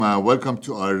Welcome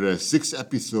to our sixth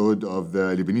episode of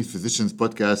the Lebanese Physicians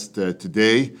Podcast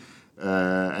today.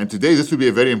 And today, this will be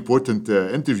a very important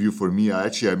interview for me.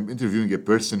 I'm interviewing a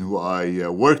person who I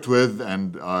worked with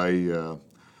and I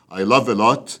love a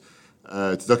lot.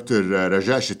 It's Dr.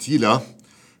 Rajaa Chatila,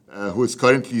 who is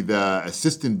currently the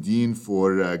Assistant Dean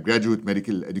for Graduate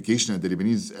Medical Education at the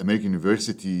Lebanese American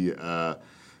University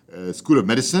School of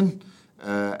Medicine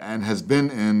and has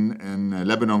been in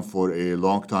Lebanon for a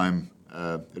long time.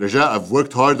 Rajaa, I've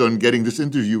worked hard on getting this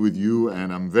interview with you,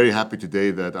 and I'm very happy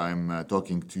today that I'm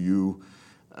talking to you.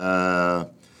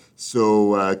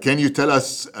 So, can you tell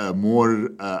us more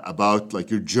about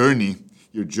your journey?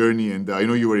 And I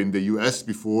know you were in the U.S.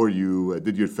 before you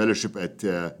did your fellowship at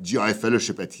GI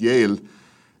fellowship at Yale,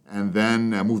 and then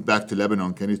moved back to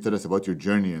Lebanon. Can you tell us about your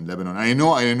journey in Lebanon? I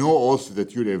know also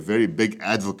that you're a very big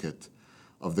advocate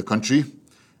of the country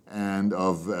and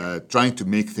of trying to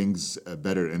make things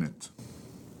better in it.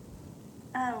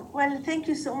 Well, thank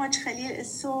you so much, Khalil.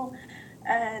 It's so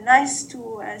nice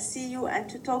to see you and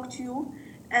to talk to you,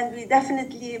 and we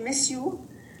definitely miss you.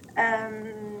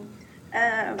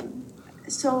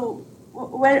 So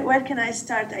where can I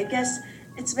start? I guess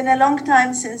it's been a long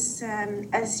time since,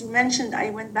 as you mentioned,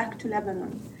 I went back to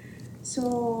Lebanon.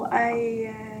 So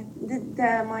I did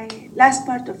my last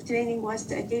part of training was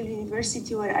at Yale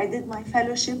University, where I did my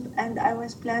fellowship, and I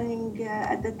was planning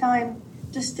at the time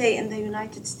to stay in the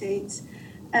United States.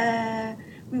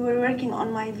 We were working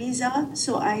on my visa,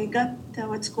 so I got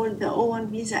what's called the O1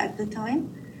 visa at the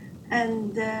time,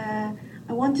 and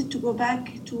I wanted to go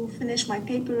back to finish my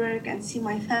paperwork and see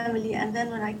my family. And then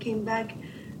when I came back,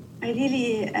 I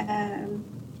really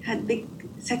had big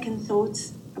second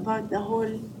thoughts about the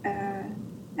whole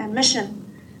mission.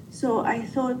 So I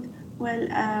thought, well,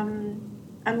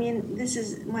 this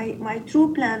is my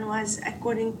true plan was,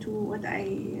 according to what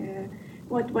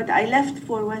I left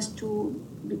for, was to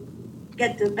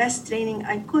get the best training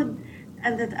I could,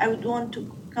 and that I would want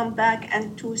to come back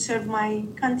and to serve my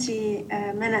country,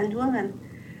 men and women.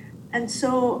 And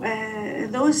so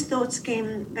those thoughts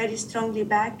came very strongly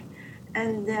back.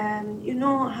 And you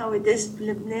know how it is in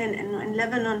Lebanon and in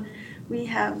Lebanon. We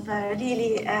have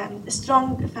really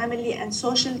strong family and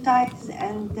social ties,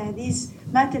 and these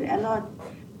matter a lot.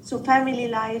 So family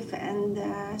life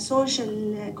and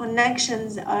social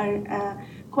connections are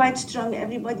quite strong.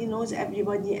 Everybody knows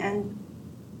everybody, and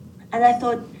I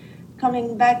thought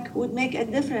coming back would make a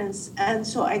difference, and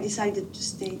so I decided to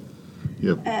stay.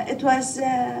 Yep. It was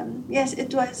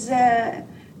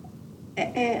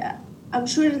I'm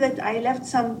sure that I left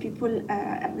some people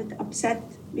a bit upset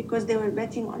because they were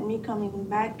betting on me coming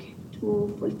back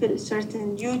to fulfill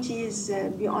certain duties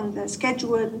beyond the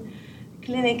schedule,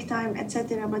 clinic time,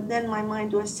 etc. But then my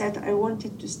mind was set. I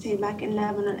wanted to stay back in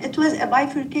Lebanon. It was a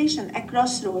bifurcation, a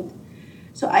crossroad.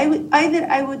 So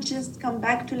I would just come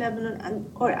back to Lebanon,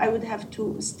 or I would have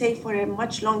to stay for a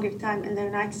much longer time in the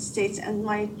United States. And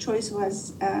my choice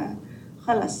was,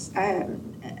 خلاص,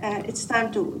 it's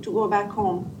time to go back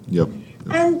home. Yep.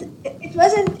 And it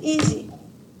wasn't easy.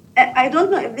 I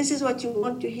don't know if this is what you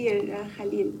want to hear,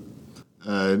 Khalil.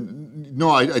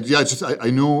 No, I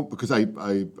know, because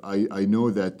I know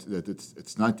that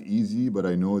it's not easy, but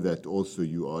I know that also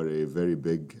you are a very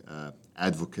big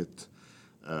advocate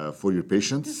for your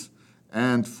patients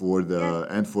and for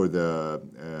the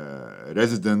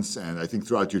residents, and I think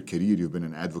throughout your career you've been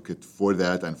an advocate for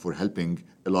that and for helping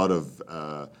a lot of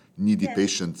needy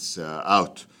patients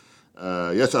out.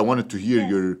 Yes, I wanted to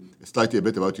hear slightly a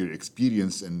bit about your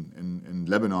experience in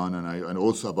Lebanon, and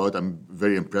also I'm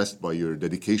very impressed by your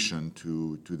dedication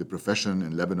to the profession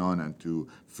in Lebanon and to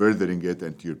furthering it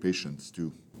and to your patients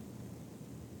too.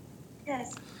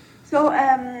 Yes. So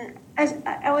as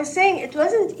I was saying, it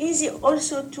wasn't easy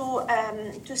also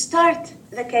to start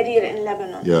the career in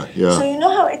Lebanon. Yeah. So you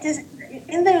know how it is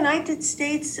in the United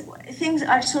States. Things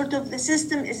are sort of, the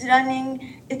system is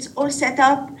running, it's all set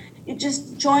up. You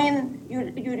just join.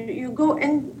 You go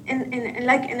in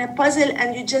like in a puzzle,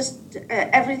 and you just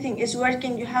everything is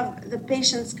working. You have the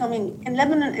patients coming. In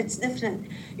Lebanon, it's different.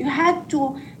 You had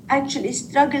to actually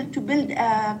struggle to build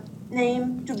a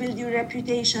name, to build your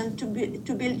reputation, to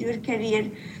build your career.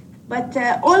 But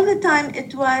all the time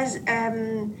it was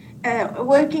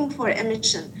working for a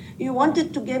mission. You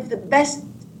wanted to give the best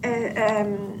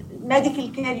medical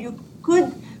care you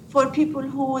could for people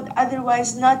who would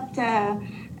otherwise not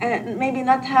maybe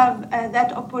not have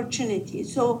that opportunity.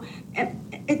 So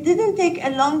it didn't take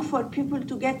long for people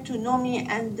to get to know me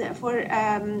and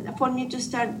for me to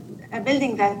start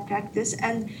building that practice.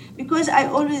 And because I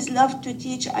always loved to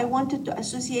teach, I wanted to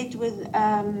associate with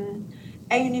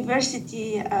a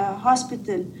university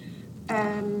hospital.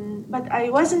 But I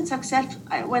wasn't successful.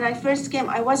 When I first came,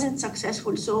 I wasn't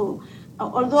successful. So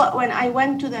although when I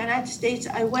went to the United States,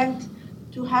 I went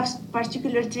to have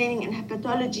particular training in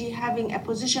hepatology, having a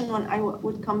position when I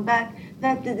would come back,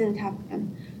 that didn't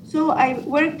happen. So I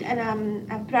worked in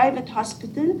a private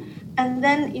hospital, and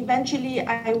then eventually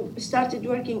I started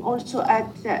working also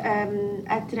at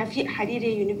Rafiq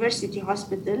Hariri University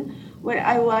Hospital, where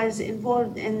I was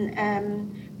involved in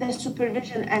the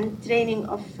supervision and training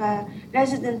of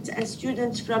residents and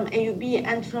students from AUB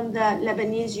and from the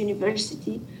Lebanese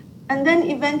University. And then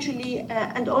eventually,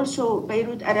 and also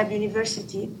Beirut Arab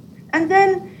University. And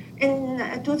then in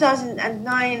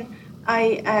 2009,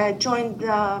 I joined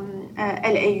the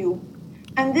LAU.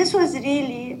 And this was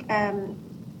really,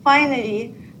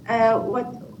 finally,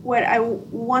 where I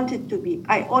wanted to be.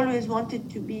 I always wanted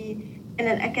to be in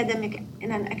an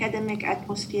academic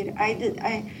atmosphere.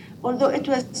 Although it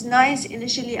was nice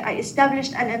initially, I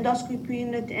established an endoscopy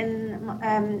unit in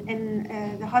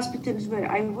the hospitals where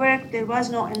I worked. There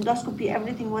was no endoscopy;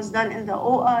 everything was done in the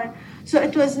OR. So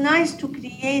it was nice to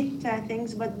create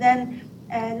things. But then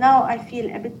now I feel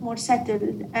a bit more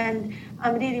settled, and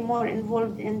I'm really more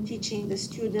involved in teaching the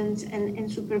students and in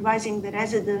supervising the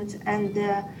residents,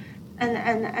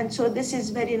 and so this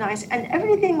is very nice. And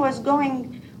everything was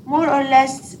going more or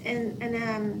less in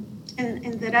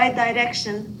the right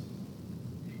direction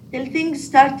till things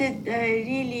started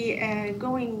really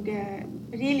going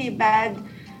really bad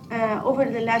over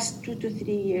the last 2 to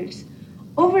 3 years.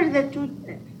 Over the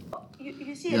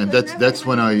you see, Yeah, it and was never that's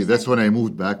 100%. when I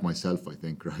moved back myself, I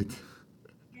think, right?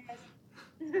 Yes.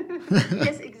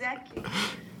 Yes, exactly.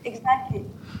 Exactly.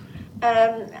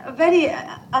 Very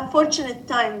unfortunate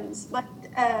times, but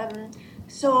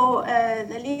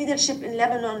the leadership in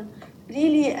Lebanon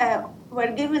really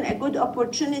were given a good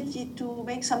opportunity to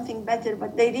make something better,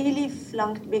 but they really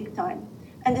flunked big time.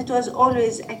 And it was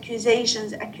always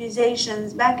accusations,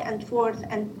 back and forth,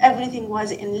 and everything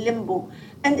was in limbo.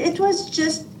 And it was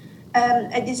just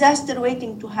a disaster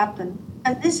waiting to happen.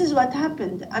 And this is what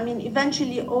happened. I mean,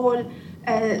 eventually, all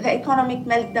the economic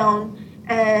meltdown,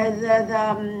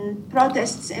 the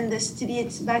protests in the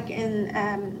streets back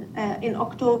in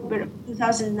October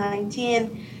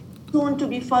 2019, soon to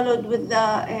be followed with the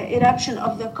eruption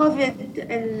of the COVID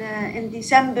in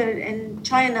December in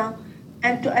China,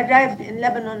 and to arrive in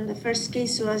Lebanon, the first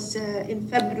case was in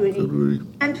February.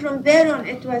 And from there on,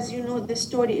 it was, the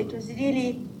story. It was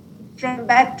really from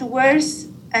bad to worse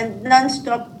and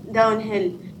non-stop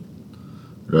downhill.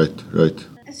 Right, right.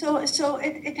 So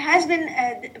it has been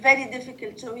very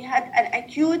difficult. So we had an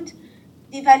acute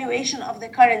devaluation of the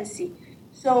currency.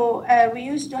 So we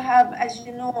used to have, as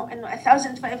you know,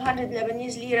 1,500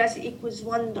 Lebanese liras equals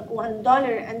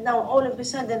 $1, and now all of a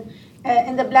sudden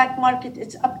in the black market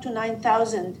it's up to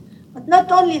 9,000. But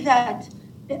not only that,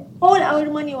 all our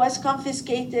money was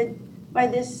confiscated by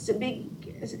this big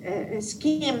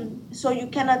scheme. So you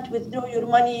cannot withdraw your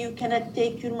money, you cannot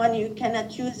take your money, you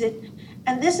cannot use it.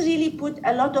 And this really put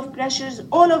a lot of pressures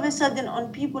all of a sudden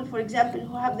on people, for example,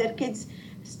 who have their kids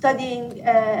studying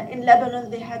in Lebanon.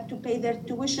 They had to pay their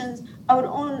tuitions. Our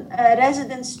own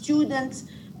resident students,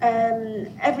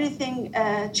 everything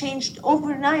changed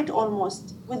overnight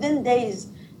almost. Within days,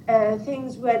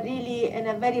 things were really in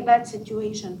a very bad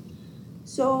situation.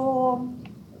 So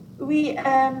we,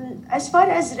 as far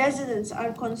as residents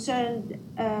are concerned,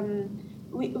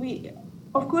 we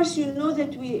of course, you know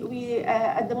that we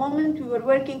at the moment we were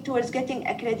working towards getting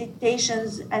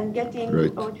accreditations and getting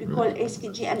what we call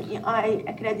ACGMEI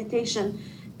accreditation,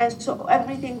 and so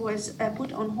everything was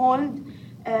put on hold,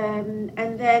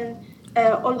 and then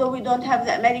although we don't have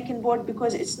the American board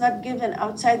because it's not given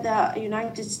outside the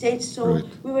United States, so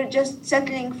we were just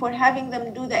settling for having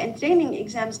them do the training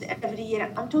exams every year.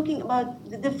 I'm talking about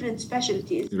the different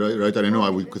specialties. Right. I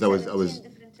know because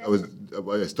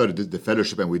I started the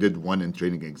fellowship, and we did one in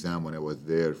training exam when I was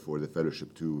there for the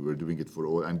fellowship too. We were doing it for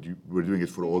all, and we're doing it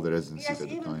for all the residencies at the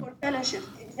time. Yes, even for fellowship,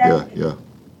 exactly. Yeah.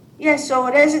 Yes, so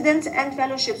residents and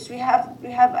fellowships, we have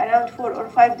around 4 or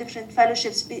 5 different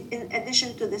fellowships in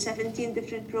addition to the 17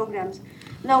 different programs.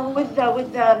 Now with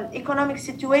the economic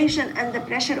situation and the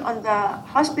pressure on the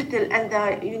hospital and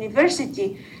the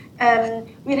university,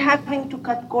 we're having to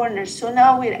cut corners. So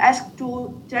now we're asked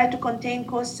to try to contain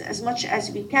costs as much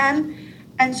as we can,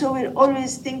 and so we're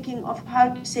always thinking of how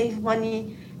to save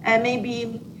money,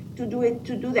 maybe to do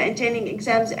the training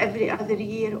exams every other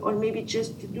year, or maybe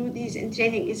just to do these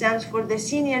training exams for the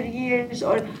senior years,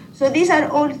 or so these are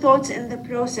all thoughts in the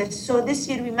process. So this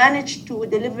year we managed to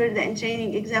deliver the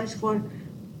training exams for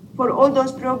all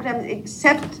those programs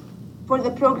except for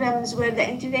the programs where the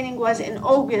training was in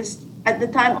August, at the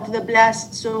time of the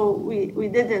blast, so we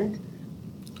didn't.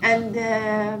 And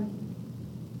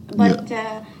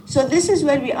so this is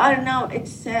where we are now.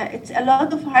 It's a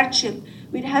lot of hardship.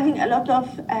 We're having a lot of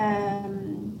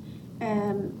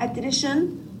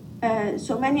attrition.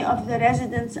 So many of the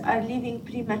residents are leaving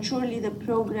prematurely the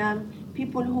program.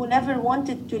 People who never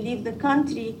wanted to leave the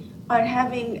country are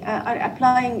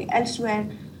applying elsewhere.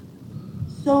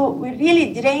 So we're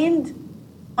really drained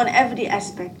on every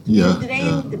aspect. Yeah, We're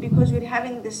drained because we're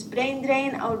having this brain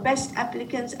drain. Our best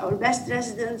applicants, our best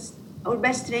residents, our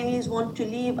best trainees want to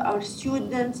leave. Our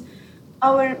students,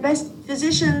 our best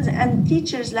physicians and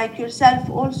teachers like yourself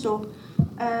also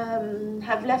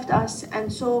have left us.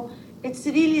 And so it's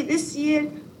really, this year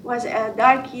was a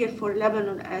dark year for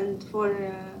Lebanon and for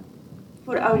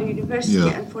our university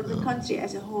and for the country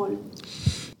as a whole.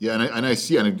 Yeah, and I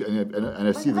see, and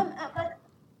I see that.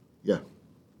 Yeah,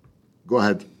 go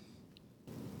ahead.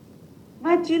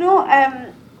 But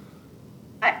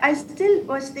I still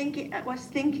was thinking,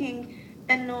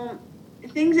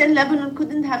 things in Lebanon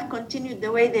couldn't have continued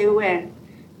the way they were.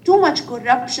 Too much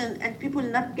corruption and people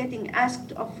not getting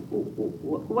asked of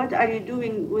what are you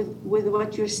doing with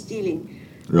what you're stealing.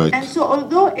 Right. And so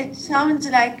although it sounds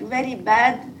like very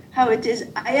bad how it is,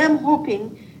 I am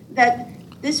hoping that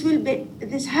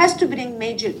this has to bring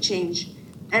major change.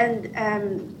 And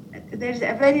there's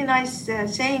a very nice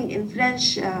saying in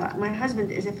French. My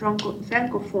husband is a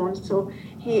francophone, so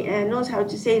he knows how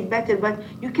to say it better. But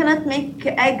you cannot make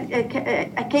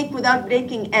a cake without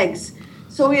breaking eggs.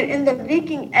 So we're in the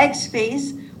breaking eggs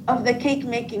phase of the cake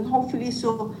making, hopefully.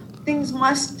 So things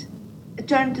must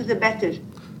turn to the better.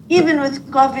 Even with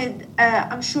COVID,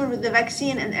 I'm sure with the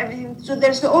vaccine and everything. So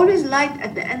there's always light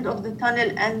at the end of the tunnel,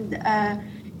 and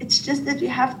it's just that we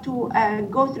have to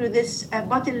go through this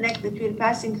bottleneck that we're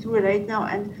passing through right now.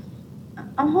 And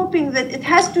I'm hoping that it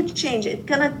has to change. It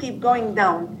cannot keep going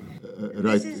down.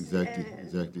 Right,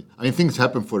 exactly. I mean, things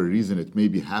happen for a reason. It may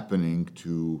be happening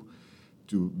to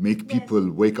make people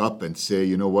wake up and say,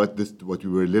 you know what we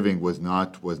were living was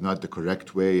not the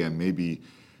correct way, and maybe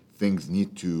things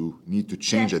need to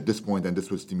change at this point, and this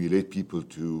will stimulate people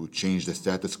to change the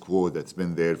status quo that's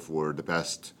been there for the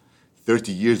past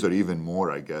 30 years or even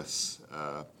more, I guess,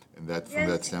 from that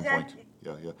standpoint.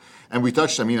 Exactly. Yeah. And we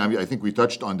touched, I think we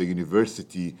touched on the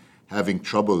university having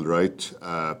trouble, right,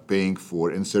 paying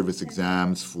for in-service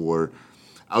exams, for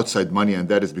outside money, and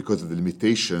that is because of the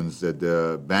limitations that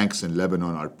the banks in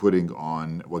Lebanon are putting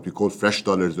on what we call fresh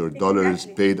dollars or dollars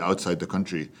paid outside the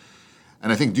country.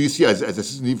 And I think, do you see, as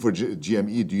assistant dean for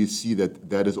GME, do you see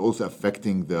that is also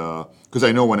affecting because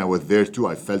I know when I was there too,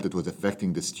 I felt it was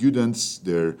affecting the students,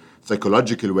 their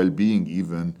psychological well-being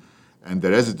even, and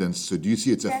the residents. So do you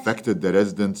see it's affected the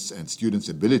residents and students'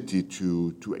 ability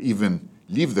to even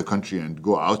leave the country and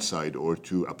go outside or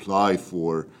to apply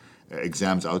for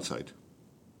exams outside?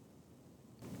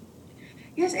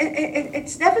 Yes,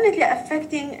 it's definitely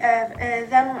affecting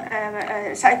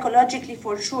them psychologically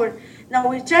for sure. Now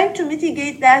we're trying to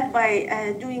mitigate that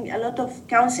by doing a lot of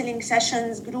counseling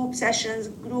sessions, group sessions,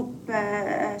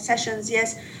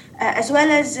 yes, as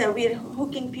well as we're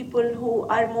hooking people who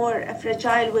are more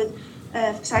fragile with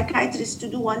psychiatrists to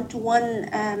do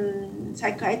one-to-one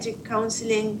psychiatric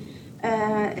counseling,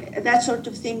 that sort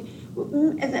of thing.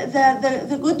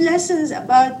 The good lessons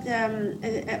about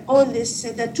all this,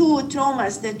 the two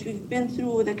traumas that we've been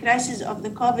through, the crisis of the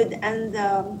COVID and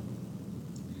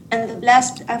the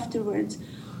blast afterwards,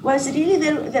 was really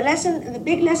the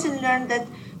big lesson learned that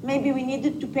maybe we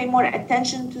needed to pay more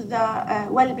attention to the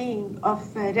well-being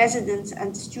of residents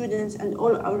and students and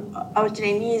all our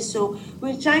trainees. So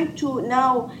we're trying to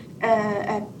now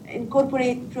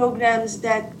incorporate programs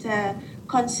that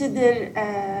consider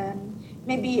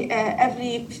maybe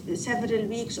every several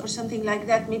weeks or something like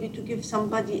that, maybe to give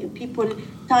people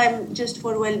time just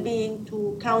for well-being,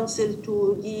 to counsel,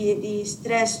 to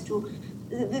de-stress,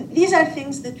 these are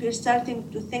things that we're starting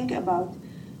to think about.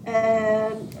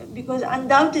 Because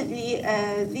undoubtedly,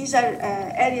 these are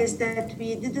areas that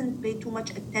we didn't pay too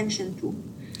much attention to.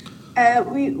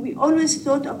 We always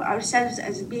thought of ourselves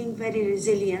as being very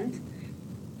resilient.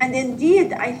 And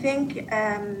indeed, I think,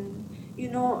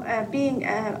 being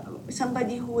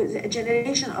somebody who is a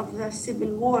generation of the Civil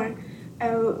War,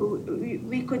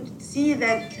 we could see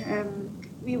that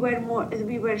we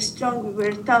were strong, we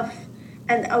were tough,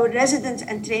 and our residents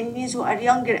and trainees who are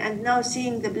younger and now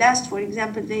seeing the blast, for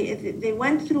example, they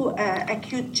went through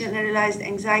acute generalized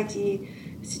anxiety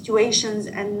situations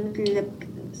and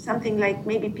something like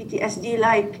maybe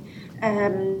PTSD-like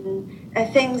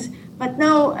things. But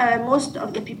now most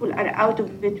of the people are out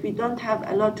of it. We don't have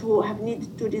a lot who have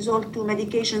needed to resort to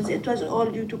medications. It was all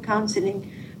due to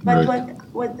counseling. But Right.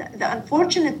 what the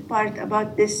unfortunate part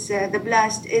about this, the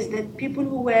blast, is that people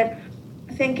who were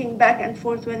thinking back and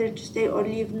forth whether to stay or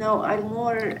leave now are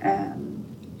more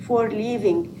for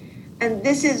leaving. And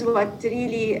this is what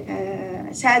really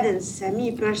saddens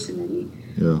me personally.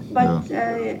 Yeah. Yeah. But,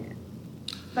 uh,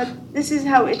 but this is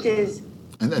how it is.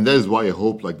 And that is why I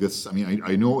hope like this. I mean,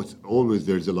 I know it's always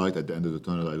there's a light at the end of the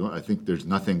tunnel. I think there's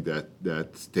nothing that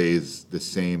stays the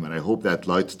same, and I hope that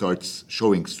light starts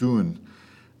showing soon,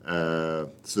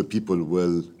 so people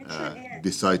will It should, yes.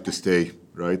 decide to stay,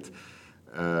 right?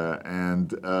 And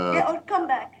Yeah, or come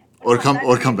back.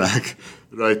 or come back.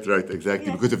 Right, exactly,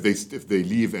 Yes. because if they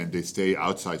leave and they stay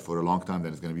outside for a long time,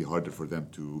 then it's going to be harder for them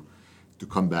to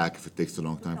come back if it takes a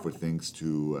long time for things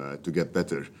to get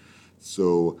better.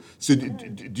 So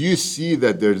do you see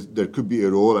that there could be a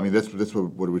role? I mean, that's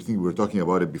what we're thinking. We were talking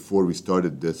about it before we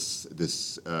started this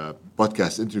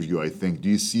podcast interview. I think. Do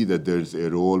you see that there's a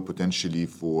role potentially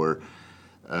for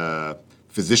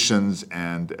physicians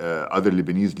and other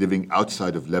Lebanese living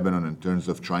outside of Lebanon in terms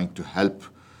of trying to help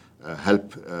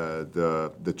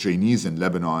the trainees in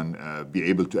Lebanon be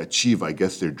able to achieve, I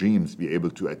guess, their dreams, be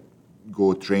able to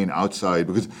go train outside?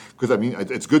 Because I mean,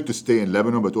 it's good to stay in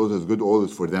Lebanon, but also it's good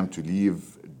always for them to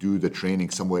leave, do the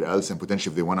training somewhere else, and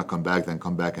potentially if they want to come back, then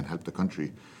come back and help the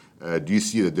country. Do you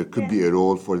see that there could be a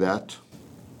role for that?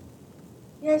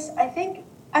 Yes, I think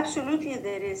absolutely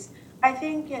there is. I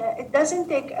think it doesn't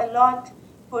take a lot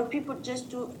for people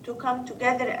just to come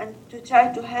together and to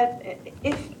try to help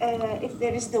if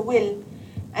there is the will.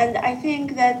 And I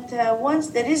think that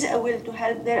once there is a will to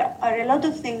help, there are a lot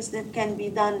of things that can be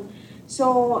done.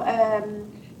 So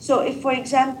if, for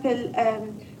example,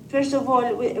 first of all,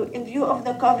 in view of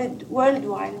the COVID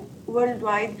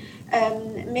worldwide,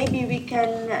 maybe we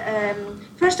can.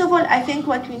 First of all, I think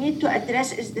what we need to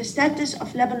address is the status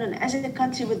of Lebanon as a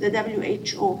country with the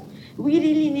WHO. We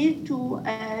really need to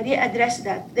readdress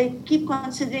that. They keep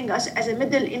considering us as a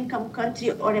middle-income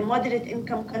country or a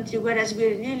moderate-income country, whereas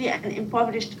we're really an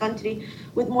impoverished country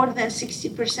with more than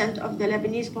 60% of the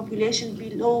Lebanese population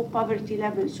below poverty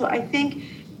level. So I think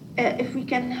if we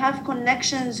can have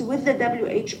connections with the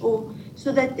WHO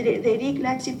so that they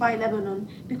reclassify Lebanon,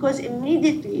 because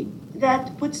immediately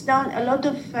that puts down a lot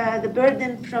of the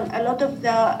burden from a lot of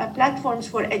the platforms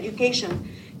for education.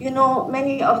 You know,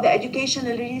 many of the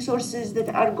educational resources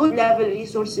that are good level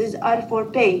resources are for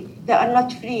pay, they are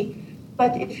not free.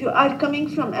 But if you are coming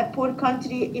from a poor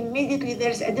country, immediately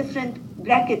there's a different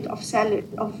bracket of salary,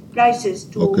 of prices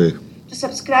Okay. to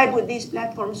subscribe with these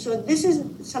platforms. So this is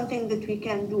something that we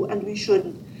can do and we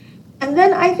should. And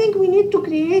then I think we need to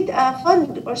create a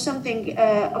fund or something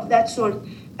of that sort.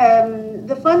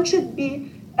 The fund should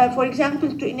be, for example,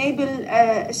 to enable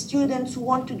students who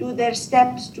want to do their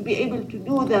steps to be able to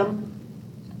do them.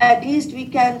 At least we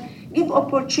can give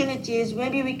opportunities.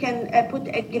 Maybe we can put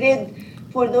a grid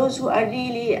for those who are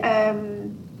really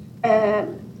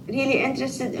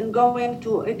interested in going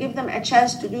to give them a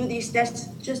chance to do these tests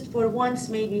just for once,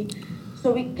 maybe,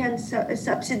 so we can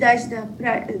subsidize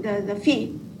the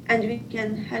fee and we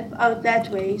can help out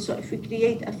that way. So if we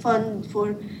create a fund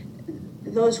for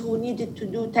those who needed to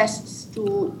do tests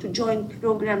to join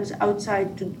programs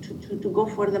outside to go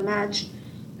for the match.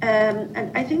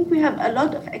 And I think we have a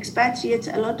lot of expatriates,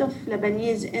 a lot of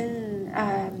Lebanese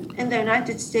in the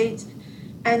United States.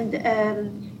 And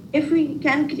if we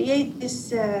can create this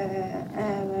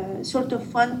sort of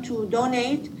fund to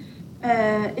donate,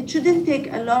 it shouldn't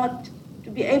take a lot to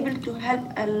be able to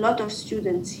help a lot of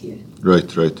students here.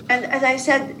 Right. And as I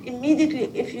said,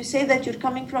 immediately, if you say that you're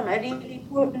coming from a really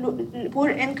poor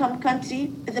income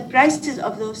country, the prices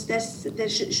of those tests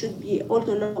should be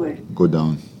also lower. Go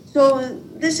down. So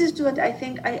this is what I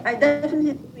think. I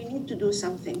definitely think we need to do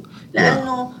something. Yeah.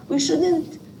 No, we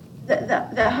shouldn't.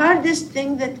 The hardest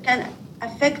thing that can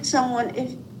affect someone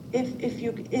if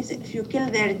you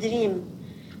kill their dream,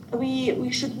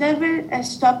 we should never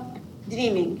stop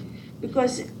dreaming,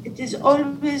 because it is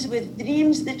always with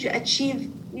dreams that you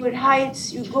achieve your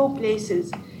heights, you go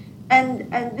places,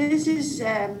 and this is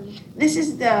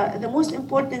the most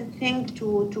important thing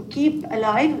to keep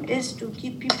alive, is to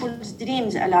keep people's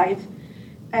dreams alive.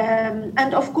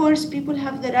 And of course, people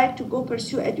have the right to go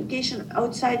pursue education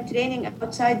outside, training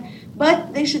outside,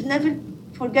 but they should never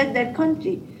forget their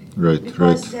country. Right.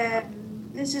 Because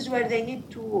this is where they need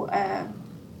to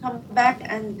come back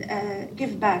and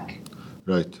give back.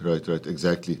 Right.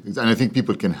 Exactly. And I think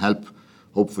people can help.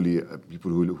 Hopefully, people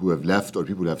who have left or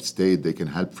people who have stayed, they can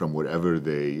help from wherever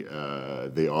they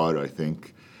are, I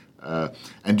think.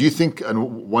 And do you think?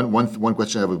 And one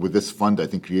question I have with this fund, I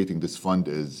think creating this fund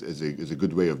is a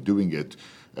good way of doing it.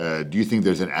 Do you think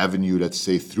there's an avenue, let's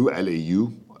say through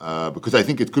LAU, because I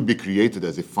think it could be created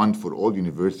as a fund for all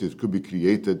universities. It could be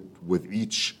created with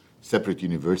each separate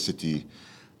university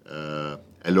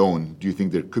alone. Do you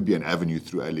think there could be an avenue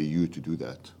through LAU to do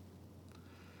that?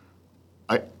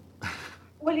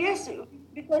 Well, yes,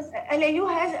 because LAU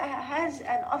has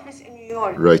an office in New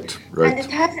York. Right. And it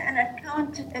has an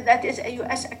account that is a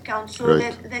U.S. account, so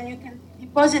that then you can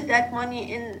deposit that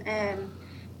money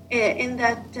in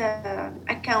that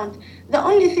account. The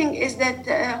only thing is that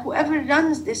whoever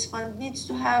runs this fund needs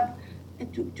to have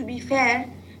to be fair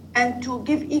and to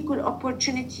give equal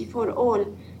opportunity for all.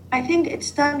 I think it's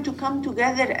time to come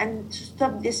together and to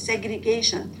stop this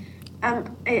segregation.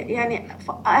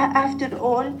 After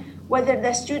all, whether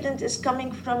the student is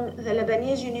coming from the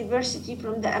Lebanese university,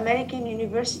 from the American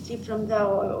university, from the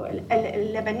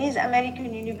Lebanese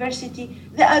American university,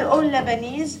 they are all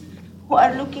Lebanese who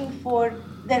are looking for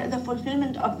the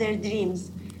fulfillment of their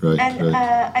dreams.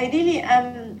 I really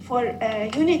am for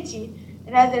unity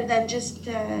rather than just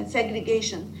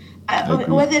segregation.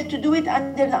 Whether to do it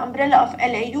under the umbrella of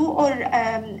LAU or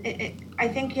I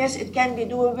think, yes, it can be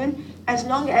doable as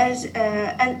long as,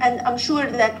 and I'm sure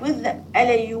that with the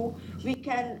LAU, we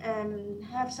can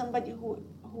have somebody who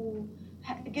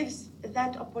gives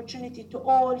that opportunity to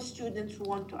all students who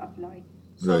want to apply.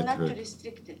 So not to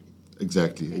restrict it.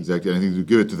 Exactly. And I think to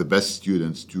give it to the best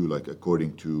students too, like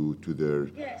according to their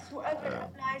whoever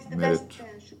applies the merit.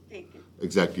 Best should take it.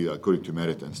 Exactly, according to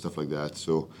merit and stuff like that.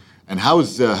 So, and how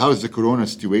is the corona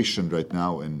situation right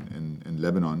now in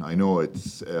Lebanon? I know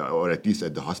it's or at least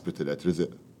at the hospital at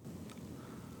Rizq.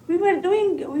 We were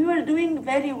doing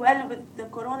very well with the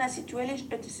corona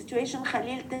situation,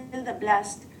 Khalil, till the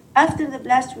blast. After the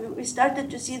blast, we started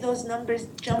to see those numbers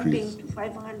jumping to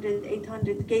 500,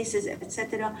 800 cases,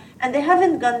 etc. And they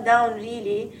haven't gone down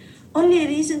really. Only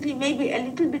recently, maybe a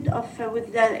little bit of,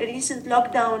 with the recent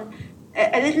lockdown,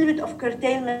 a little bit of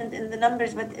curtailment in the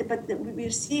numbers, but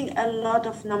we're seeing a lot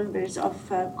of numbers of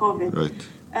COVID. Right.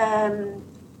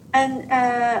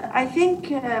 I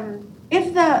think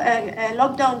if the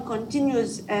lockdown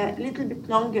continues a little bit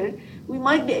longer, we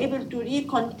might be able to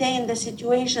recontain the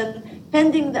situation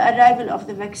pending the arrival of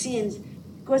the vaccines.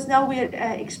 Because now we're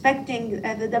expecting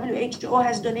the WHO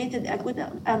has donated a good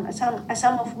a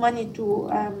sum of money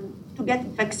to get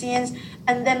vaccines,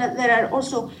 and then there are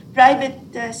also private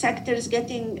sectors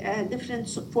getting different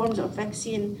forms of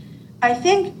vaccine. I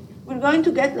think we're going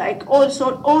to get like all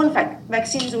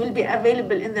vaccines will be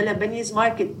available in the Lebanese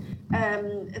market.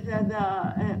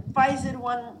 The Pfizer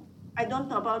one, I don't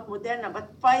know about Moderna,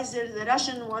 but Pfizer, the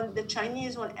Russian one, the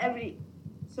Chinese one, every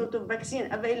sort of vaccine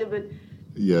available.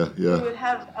 Yeah. We will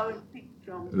have our pick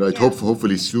from. Right. Yeah.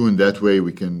 Hopefully soon. That way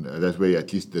we can. That way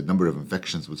at least the number of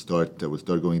infections will start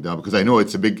going down. Because I know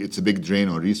it's a big drain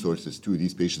on resources too.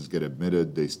 These patients get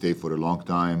admitted, they stay for a long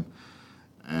time,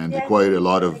 and require a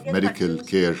lot of medical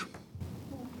care.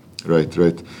 Right.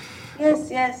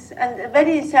 Yes, and a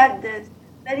very sad,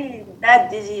 very bad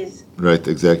disease. Right.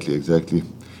 Exactly.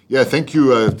 Yeah, thank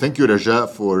you, Rajaa,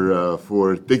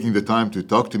 for taking the time to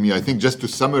talk to me. I think just to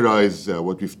summarize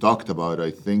what we've talked about, I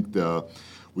think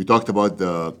we talked about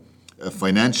the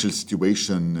financial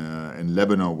situation in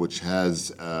Lebanon, which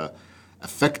has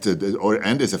affected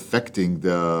and is affecting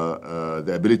the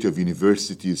ability of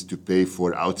universities to pay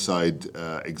for outside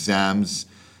exams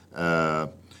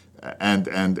and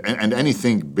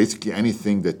basically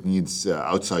anything that needs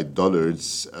outside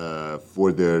dollars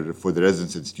for the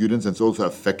residents and students, and it's also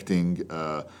affecting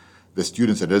the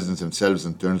students and residents themselves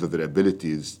in terms of their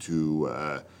abilities to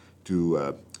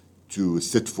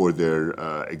sit for their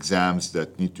exams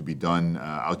that need to be done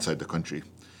outside the country.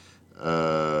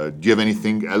 Do you have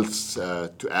anything else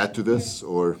to add to this,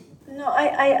 or? No,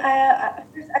 I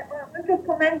want to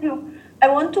commend you. I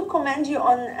want to commend you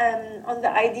on the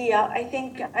idea. I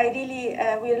think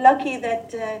we're lucky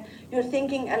that you're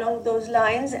thinking along those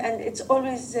lines, and it's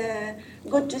always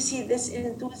good to see this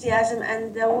enthusiasm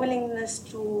and the willingness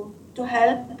to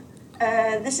help.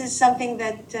 This is something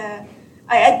that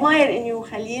I admire in you,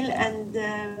 Khalil, and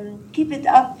keep it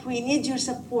up. We need your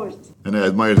support. And I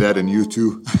admire that in you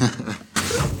too.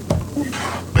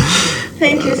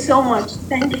 Thank you so much.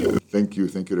 Thank you. Thank you,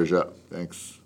 Rajaa. Thanks.